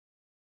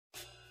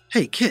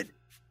Hey, kid,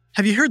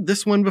 have you heard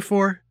this one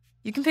before?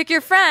 You can pick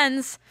your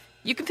friends.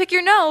 You can pick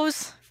your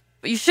nose.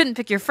 But you shouldn't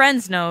pick your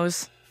friend's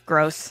nose.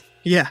 Gross.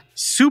 Yeah,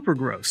 super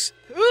gross.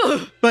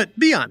 Ugh. But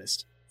be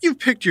honest, you've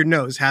picked your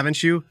nose,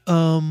 haven't you?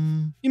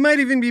 You might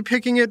even be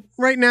picking it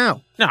right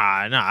now.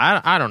 Nah,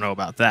 I don't know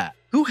about that.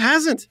 Who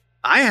hasn't?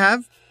 I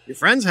have. Your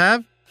friends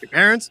have. Your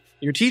parents,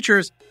 your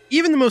teachers,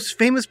 even the most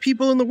famous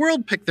people in the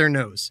world pick their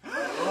nose.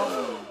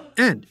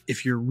 And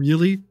if you're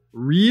really,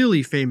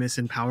 really famous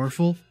and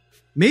powerful,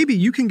 maybe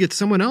you can get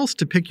someone else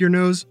to pick your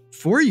nose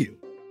for you.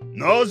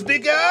 Nose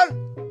bigger?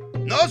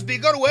 Nose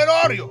bigger, where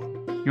are you?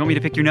 You want me to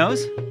pick your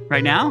nose?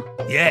 Right now?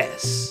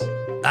 Yes,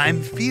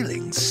 I'm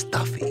feeling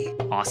stuffy.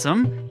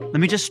 Awesome. Let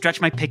me just stretch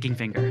my picking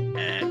finger.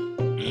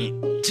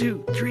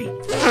 2, 3.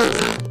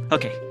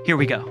 Okay, here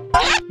we go.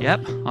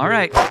 Yep, all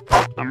right.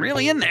 I'm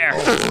really in there.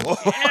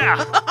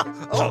 Yeah.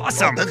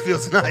 Awesome. That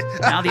feels nice.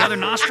 Now the other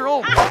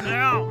nostril.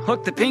 Now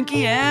hook the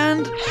pinky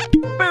and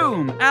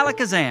boom!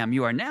 Alakazam,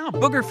 you are now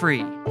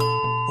booger-free.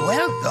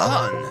 Well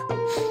done.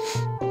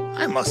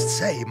 I must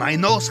say, my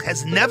nose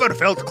has never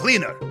felt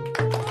cleaner.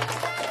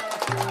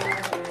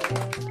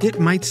 It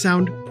might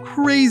sound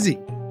crazy,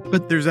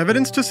 but there's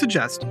evidence to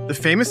suggest the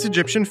famous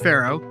Egyptian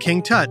pharaoh,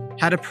 King Tut,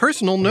 had a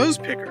personal nose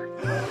picker.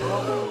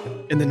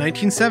 In the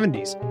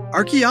 1970s,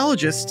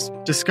 archaeologists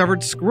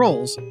discovered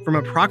scrolls from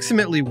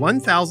approximately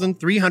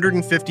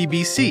 1,350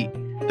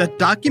 BC that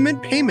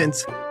document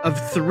payments of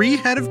 3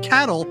 head of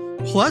cattle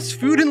plus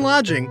food and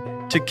lodging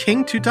to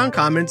King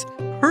Tutankhamun's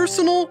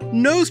personal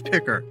nose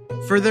picker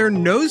for their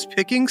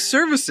nose-picking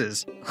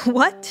services.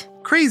 What?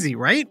 Crazy,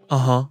 right?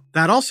 Uh-huh.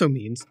 That also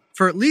means,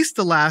 for at least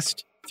the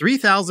last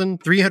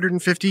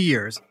 3,350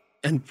 years,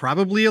 and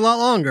probably a lot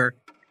longer,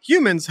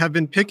 humans have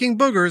been picking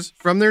boogers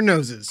from their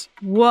noses.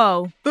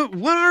 Whoa. But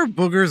what are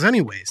boogers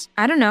anyways?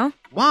 I don't know.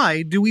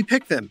 Why do we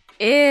pick them?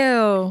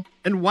 Ew.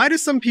 And why do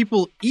some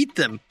people eat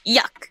them?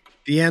 Yuck.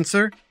 The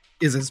answer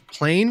is as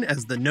plain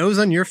as the nose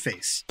on your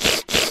face.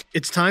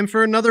 It's time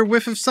for another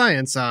whiff of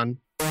science on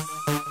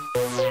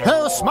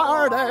Who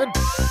smarted?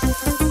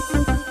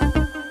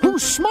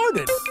 Who's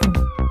smarted?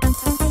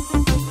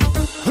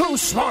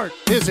 Who's smart?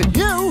 Is it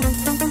you?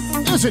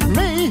 Is it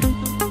me?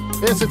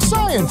 Is it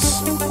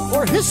science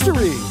or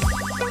history?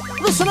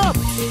 Listen up,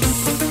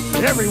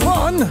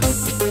 everyone.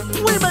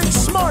 We make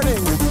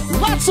smarting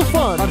lots of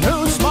fun on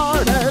Who's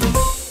Smarted.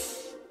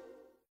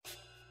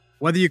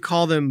 Whether you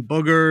call them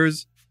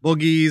boogers,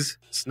 boogies,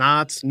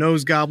 snots,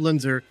 nose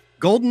goblins, or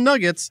golden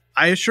nuggets,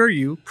 I assure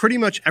you, pretty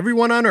much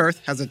everyone on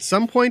Earth has at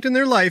some point in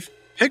their life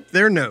picked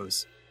their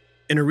nose.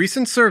 In a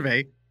recent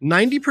survey,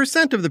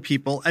 90% of the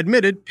people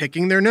admitted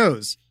picking their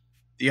nose.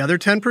 The other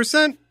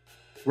 10%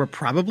 were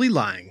probably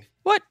lying.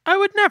 What? I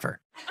would never.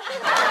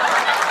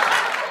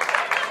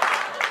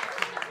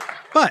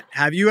 But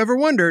have you ever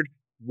wondered,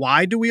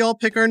 why do we all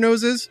pick our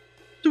noses?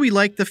 Do we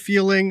like the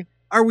feeling?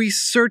 Are we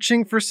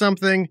searching for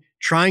something?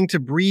 Trying to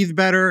breathe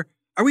better?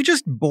 Are we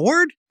just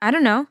bored? I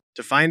don't know.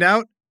 To find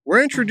out,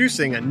 we're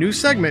introducing a new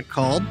segment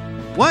called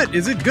What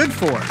Is It Good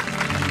For?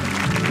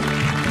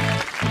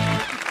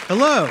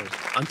 Hello.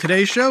 On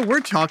today's show,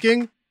 we're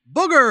talking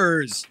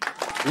boogers.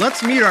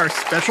 Let's meet our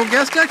special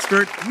guest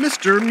expert,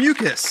 Mr.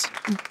 Mucus.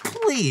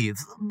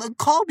 Please,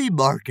 call me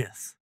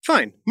Marcus.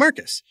 Fine,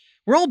 Marcus.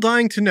 We're all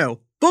dying to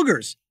know,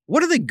 boogers,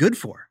 what are they good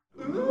for?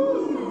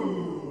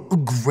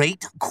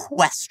 Great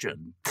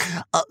question.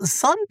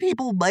 Some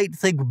people might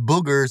think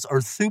boogers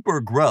are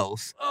super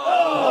gross.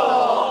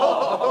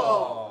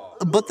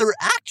 But they're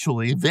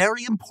actually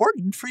very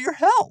important for your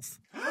health.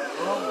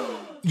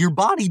 Your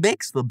body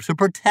makes them to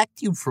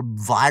protect you from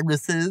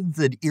viruses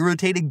and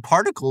irritating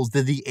particles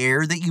in the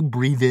air that you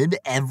breathe in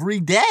every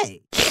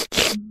day.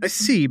 I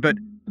see, but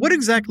what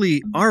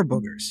exactly are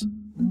boogers?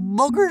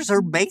 Boogers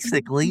are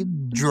basically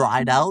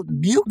dried out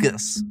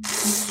mucus.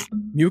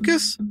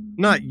 Mucus?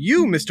 Not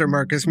you, Mr.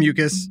 Marcus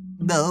Mucus.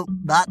 No,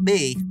 not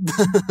me.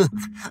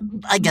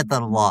 I get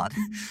that a lot.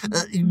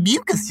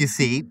 Mucus, you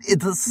see,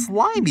 is a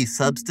slimy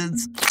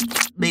substance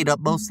made up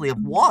mostly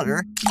of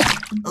water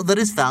that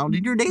is found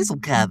in your nasal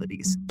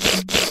cavities.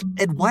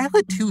 And while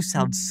it too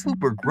sounds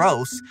super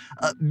gross,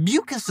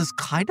 mucus is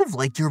kind of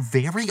like your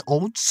very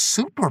own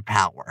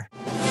superpower.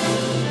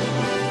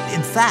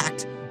 In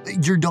fact,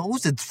 your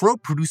nose and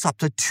throat produce up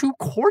to 2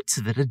 quarts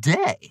of it a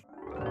day.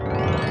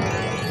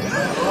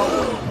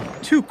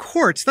 2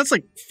 quarts? That's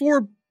like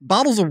 4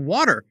 bottles of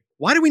water.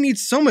 Why do we need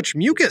so much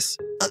mucus?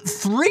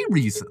 3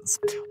 reasons.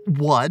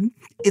 1,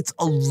 it's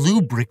a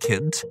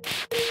lubricant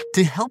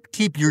to help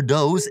keep your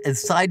nose and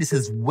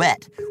sinuses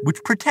wet,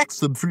 which protects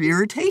them from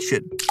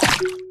irritation.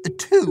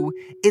 2,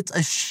 it's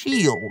a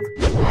shield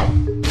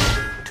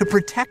to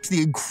protect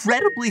the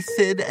incredibly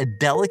thin and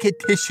delicate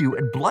tissue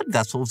and blood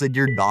vessels in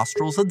your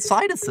nostrils and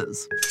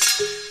sinuses.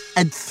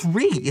 And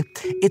 3,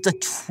 it's a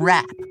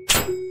trap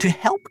to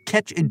help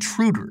catch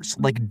intruders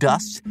like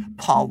dust,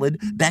 pollen,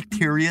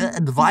 bacteria,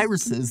 and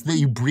viruses that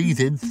you breathe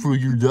in through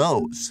your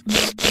nose.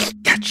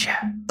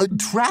 Gotcha.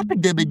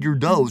 Trapping them in your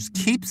nose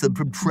keeps them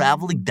from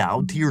traveling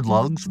down to your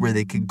lungs where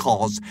they can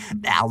cause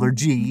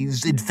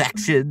allergies,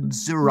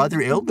 infections, or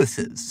other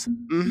illnesses.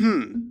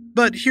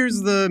 But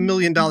here's the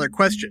million-dollar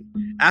question.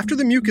 After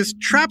the mucus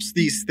traps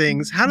these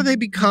things, how do they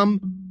become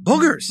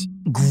boogers?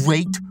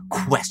 Great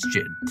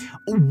question.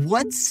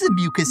 Once the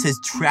mucus has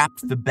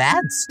trapped the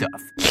bad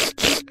stuff,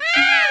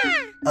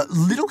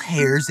 little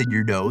hairs in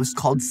your nose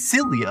called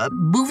cilia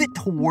move it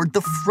toward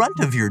the front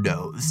of your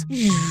nose.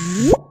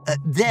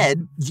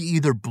 Then you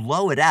either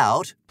blow it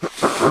out,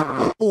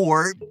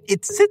 or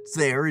it sits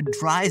there and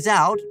dries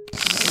out,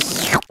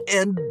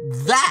 and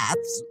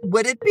that's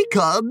when it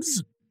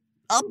becomes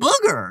a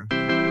booger.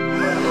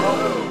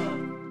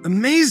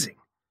 Amazing.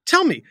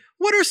 Tell me,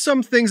 what are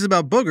some things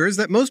about boogers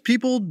that most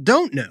people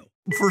don't know?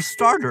 For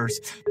starters,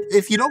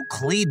 if you don't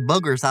clean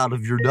boogers out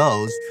of your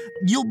nose,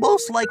 you'll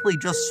most likely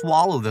just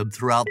swallow them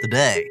throughout the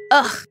day.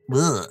 Ugh.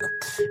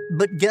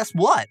 But guess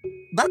what?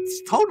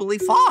 That's totally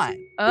fine.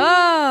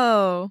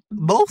 Oh.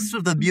 Most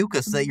of the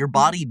mucus that your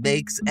body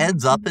makes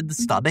ends up in the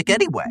stomach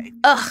anyway.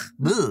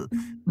 Ugh.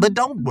 But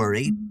don't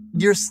worry.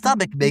 Your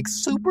stomach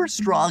makes super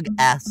strong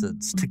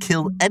acids to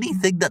kill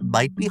anything that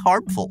might be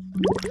harmful.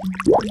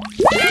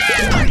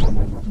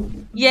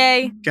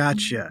 Yay.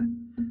 Gotcha.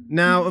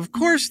 Now, of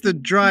course, the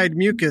dried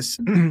mucus,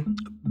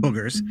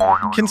 boogers,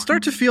 can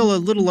start to feel a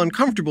little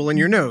uncomfortable in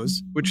your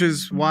nose, which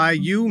is why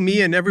you,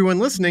 me, and everyone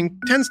listening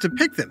tends to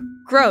pick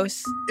them.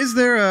 Gross. Is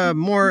there a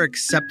more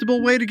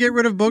acceptable way to get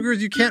rid of boogers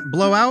you can't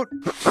blow out?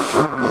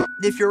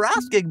 If you're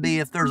asking me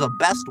if there's a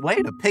best way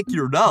to pick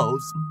your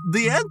nose,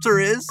 the answer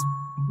is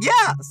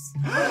yes.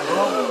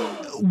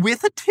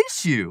 With a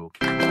tissue.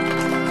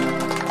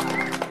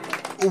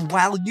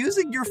 While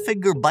using your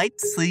finger might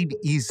seem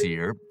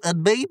easier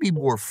and maybe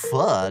more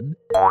fun,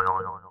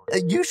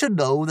 you should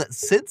know that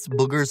since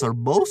boogers are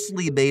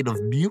mostly made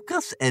of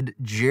mucus and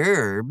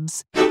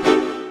germs,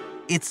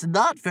 it's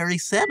not very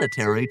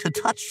sanitary to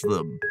touch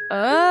them.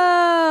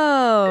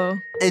 Oh.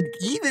 And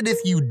even if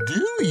you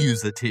do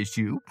use a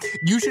tissue,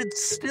 you should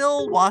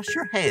still wash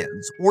your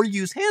hands or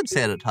use hand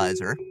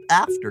sanitizer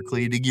after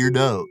cleaning your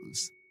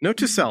nose. Note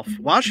to self,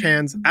 wash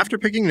hands after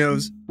picking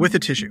nose with a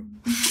tissue.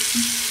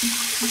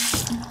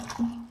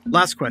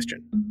 Last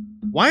question.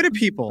 Why do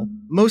people,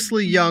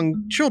 mostly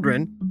young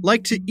children,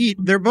 like to eat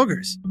their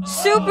boogers?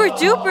 Super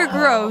duper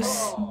gross.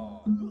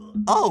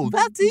 Oh,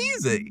 that's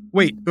easy.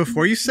 Wait,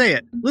 before you say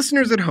it,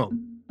 listeners at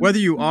home, whether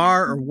you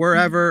are or were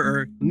ever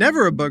or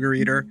never a booger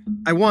eater,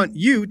 I want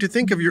you to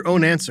think of your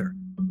own answer.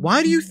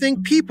 Why do you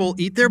think people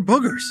eat their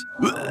boogers?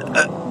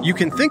 You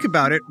can think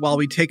about it while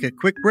we take a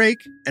quick break,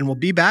 and we'll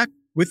be back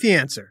with the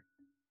answer.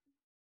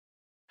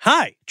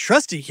 Hi,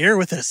 Trusty here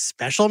with a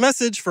special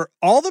message for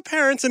all the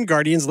parents and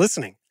guardians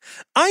listening.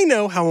 I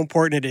know how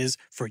important it is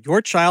for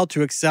your child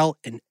to excel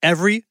in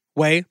every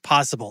way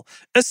possible,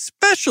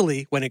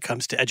 especially when it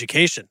comes to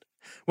education.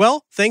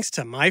 Well, thanks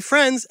to my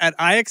friends at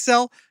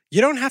iExcel,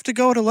 you don't have to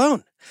go it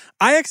alone.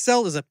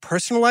 iExcel is a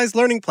personalized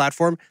learning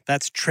platform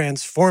that's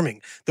transforming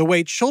the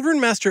way children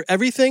master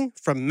everything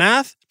from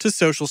math to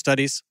social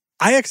studies.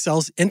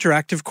 iExcel's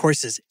interactive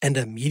courses and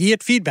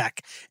immediate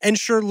feedback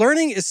ensure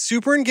learning is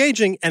super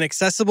engaging and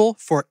accessible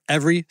for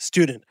every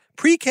student,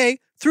 pre-K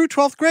through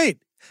 12th grade.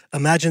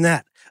 Imagine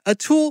that, a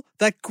tool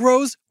that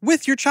grows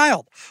with your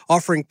child,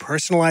 offering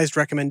personalized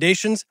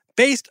recommendations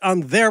based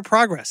on their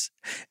progress.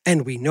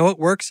 And we know it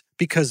works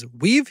because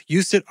we've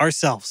used it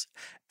ourselves.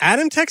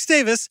 Adam Tex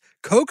Davis,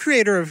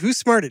 co-creator of Who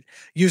Smarted,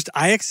 used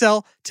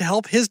iExcel to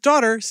help his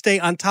daughter stay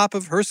on top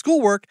of her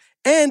schoolwork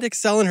and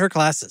excel in her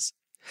classes.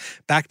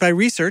 Backed by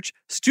research,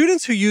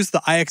 students who use the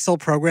iExcel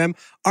program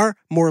are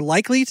more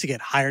likely to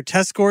get higher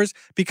test scores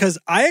because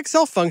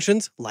iExcel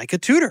functions like a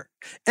tutor.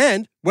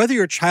 And whether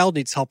your child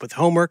needs help with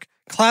homework,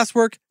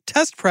 classwork,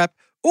 test prep,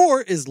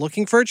 or is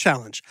looking for a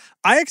challenge,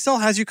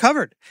 iExcel has you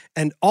covered,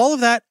 and all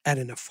of that at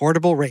an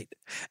affordable rate.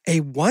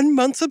 A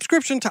 1-month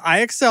subscription to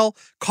iExcel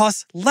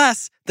costs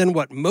less than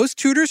what most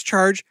tutors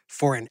charge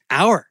for an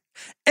hour.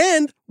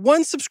 And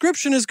one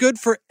subscription is good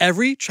for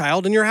every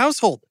child in your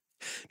household.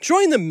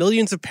 Join the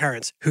millions of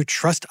parents who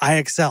trust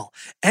iExcel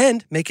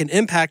and make an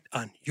impact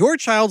on your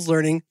child's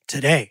learning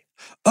today.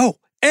 Oh,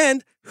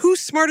 and Who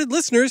Smarted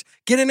listeners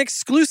get an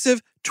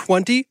exclusive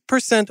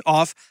 20%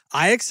 off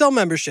iExcel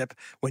membership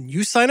when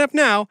you sign up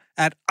now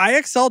at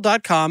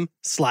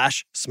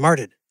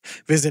iexcel.com/smarted.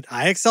 Visit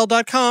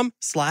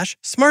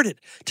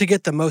iexcel.com/smarted to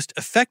get the most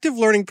effective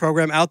learning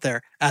program out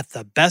there at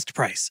the best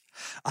price.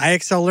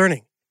 iExcel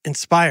Learning.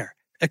 Inspire.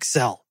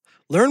 Excel.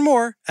 Learn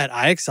more at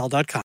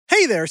iexcel.com.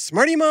 Hey there,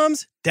 smarty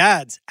moms,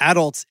 dads,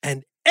 adults,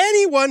 and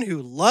anyone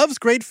who loves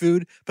great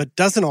food but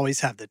doesn't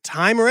always have the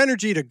time or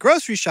energy to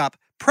grocery shop,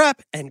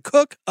 prep, and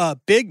cook a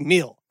big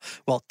meal.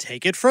 Well,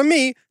 take it from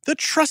me, the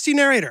trusty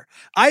narrator.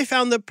 I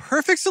found the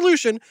perfect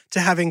solution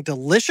to having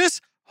delicious,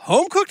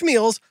 home-cooked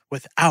meals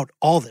without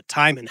all the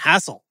time and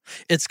hassle.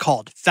 It's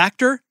called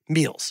Factor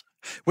Meals.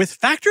 With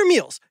Factor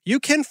Meals,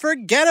 you can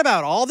forget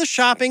about all the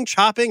shopping,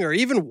 chopping, or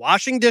even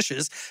washing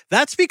dishes.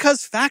 That's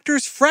because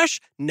Factor's fresh,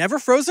 never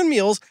frozen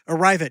meals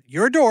arrive at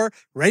your door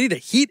ready to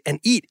heat and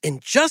eat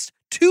in just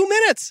 2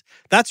 minutes.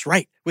 That's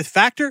right. With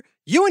Factor,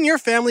 you and your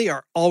family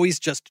are always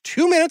just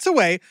 2 minutes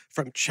away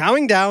from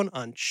chowing down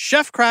on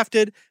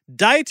chef-crafted,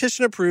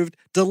 dietitian-approved,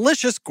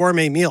 delicious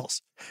gourmet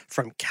meals.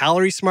 From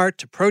Calorie Smart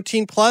to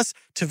Protein Plus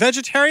to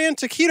vegetarian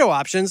to keto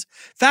options,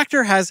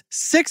 Factor has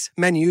 6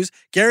 menus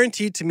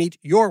guaranteed to meet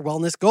your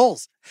wellness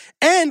goals.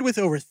 And with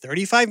over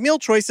 35 meal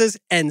choices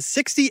and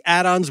 60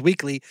 add-ons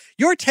weekly,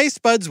 your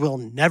taste buds will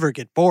never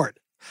get bored.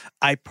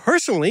 I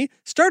personally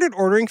started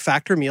ordering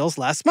Factor meals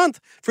last month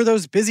for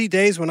those busy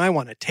days when I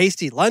want a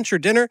tasty lunch or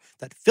dinner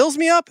that fills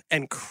me up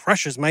and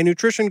crushes my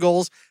nutrition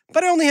goals,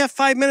 but I only have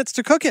 5 minutes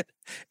to cook it.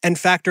 And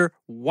Factor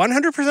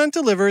 100%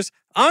 delivers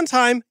on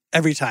time,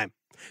 every time.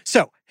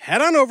 So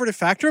head on over to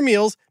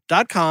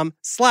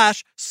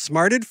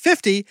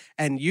factormeals.com/smarted50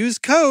 and use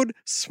code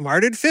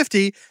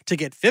SMARTED50 to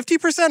get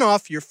 50%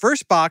 off your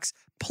first box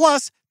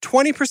plus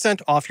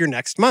 20% off your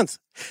next month.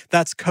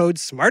 That's code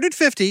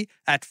SMARTED50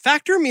 at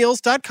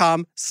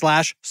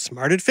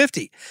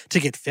factormeals.com/smarted50 to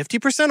get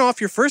 50%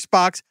 off your first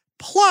box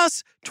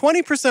plus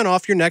 20%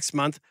 off your next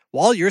month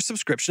while your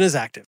subscription is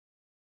active.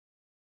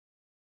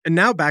 And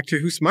now back to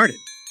Who Smarted.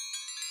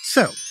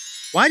 So,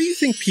 why do you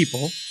think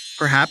people,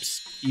 perhaps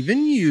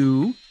even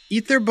you,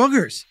 eat their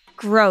boogers?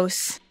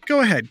 Gross. Go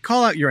ahead,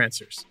 call out your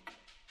answers.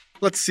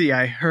 Let's see,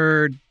 I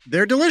heard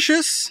they're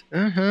delicious.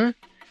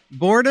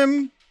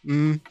 Boredom.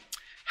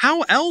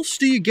 How else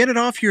do you get it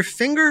off your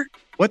finger?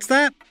 What's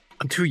that?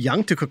 I'm too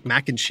young to cook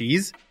mac and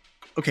cheese.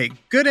 Okay,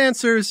 good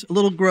answers, a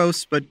little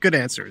gross, but good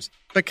answers.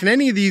 But can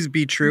any of these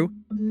be true?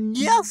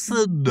 Yes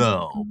and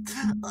no.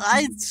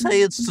 I'd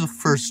say it's the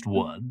first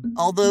one,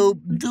 although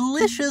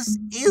delicious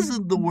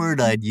isn't the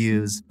word I'd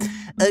use.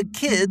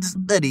 Kids,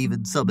 and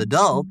even some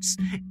adults,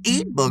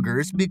 eat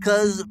boogers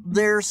because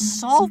they're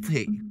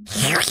salty.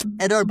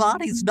 And our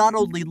bodies not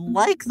only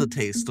like the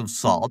taste of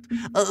salt,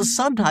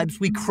 sometimes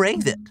we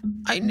crave it.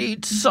 I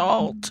need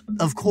salt.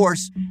 Of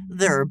course,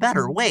 there are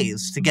better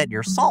ways to get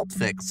your salt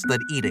fix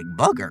than eating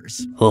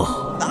boogers.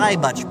 I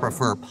much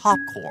prefer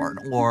popcorn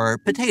or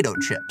potato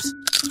chips.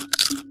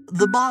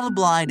 The bottom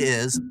line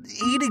is,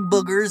 eating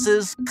boogers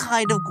is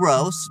kind of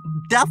gross,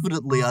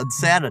 definitely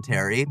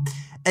unsanitary,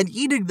 and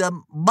eating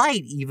them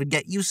might even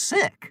get you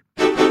sick.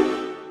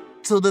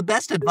 So the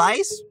best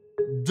advice?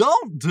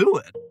 Don't do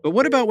it. But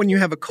what about when you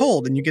have a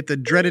cold and you get the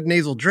dreaded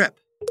nasal drip?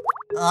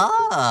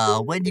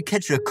 When you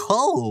catch a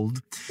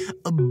cold,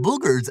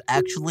 boogers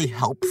actually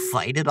help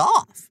fight it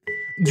off.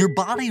 Your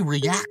body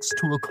reacts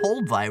to a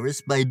cold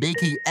virus by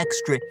making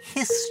extra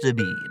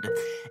histamine,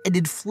 an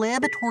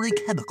inflammatory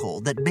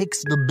chemical that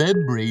makes the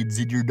membranes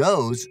in your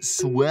nose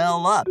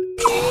swell up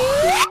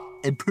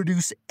and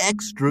produce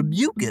extra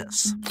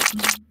mucus.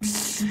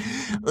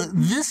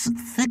 This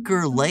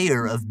thicker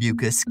layer of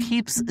mucus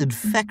keeps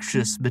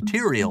infectious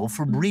material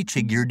from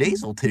reaching your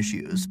nasal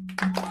tissues.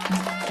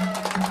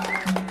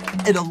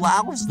 It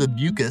allows the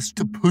mucus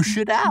to push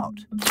it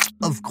out.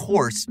 Of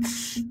course,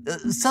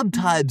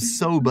 sometimes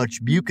so much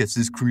mucus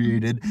is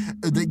created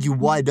that you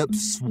wind up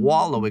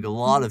swallowing a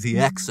lot of the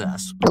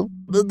excess.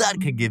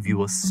 That can give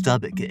you a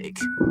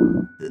stomachache.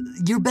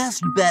 Your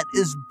best bet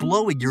is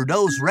blowing your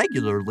nose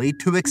regularly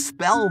to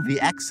expel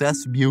the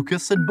excess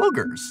mucus and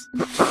boogers.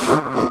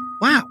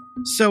 Wow,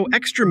 so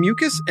extra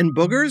mucus and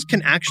boogers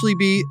can actually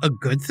be a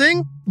good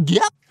thing?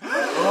 Yep.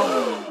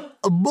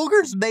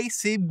 Boogers may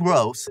seem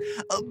gross,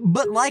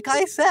 but like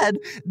I said,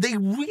 they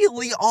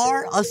really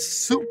are a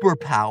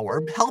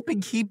superpower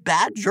helping keep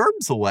bad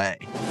germs away.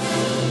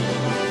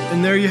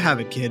 And there you have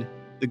it, kid.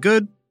 The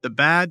good, the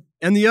bad,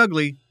 and the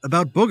ugly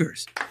about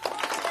boogers.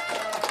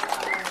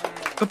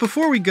 But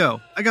before we go,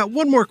 I got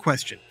one more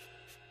question.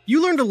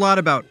 You learned a lot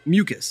about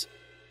mucus,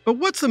 but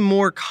what's a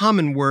more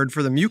common word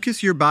for the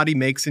mucus your body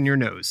makes in your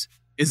nose?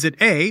 Is it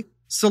A,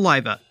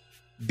 saliva,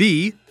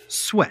 B,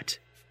 sweat,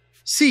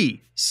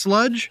 C,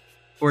 sludge,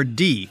 or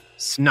D,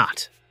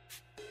 snot?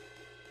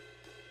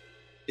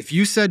 If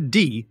you said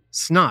D,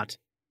 snot,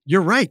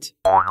 you're right.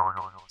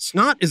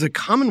 Snot is a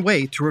common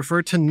way to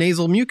refer to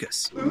nasal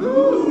mucus.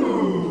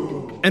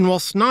 And while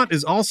snot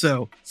is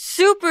also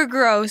super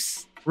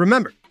gross,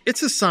 remember,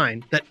 it's a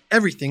sign that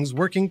everything's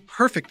working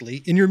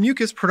perfectly in your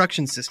mucus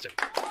production system.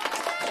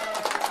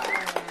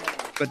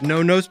 But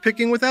no nose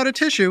picking without a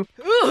tissue,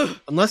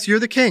 unless you're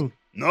the king.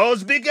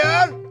 Nose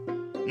bigger?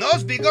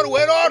 Nose bigger,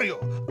 where are you?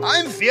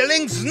 I'm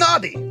feeling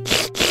snotty.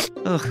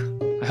 Ugh,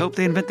 I hope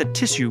they invent the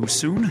tissue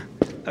soon.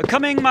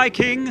 Coming, my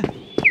king.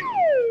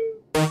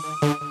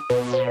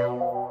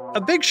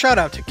 A big shout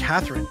out to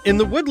Catherine in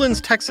the Woodlands,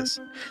 Texas.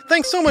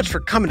 Thanks so much for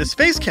coming to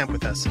Space Camp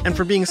with us and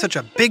for being such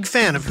a big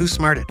fan of Who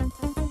Smarted.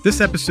 This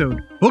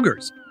episode,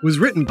 Boogers, was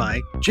written by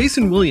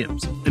Jason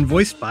Williams and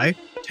voiced by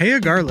Taya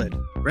Garlid,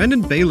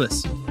 Brandon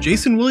Bayless,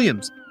 Jason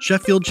Williams,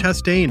 Sheffield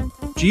Chastain,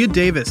 Gia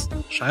Davis,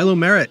 Shiloh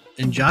Merritt,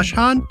 and Josh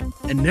Hahn,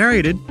 and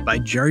narrated by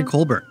Jerry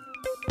Colbert.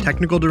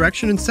 Technical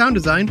direction and sound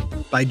design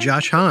by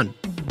Josh Hahn.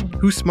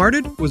 Who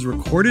Smarted was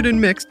recorded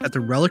and mixed at the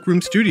Relic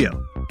Room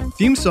Studio.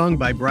 Theme song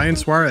by Brian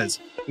Suarez.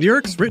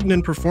 Lyrics written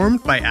and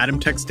performed by Adam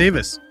Tex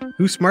Davis.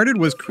 Who Smarted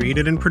was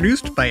created and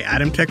produced by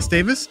Adam Tex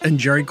Davis and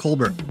Jerry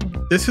Colbert.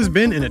 This has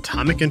been an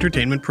Atomic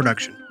Entertainment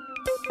production.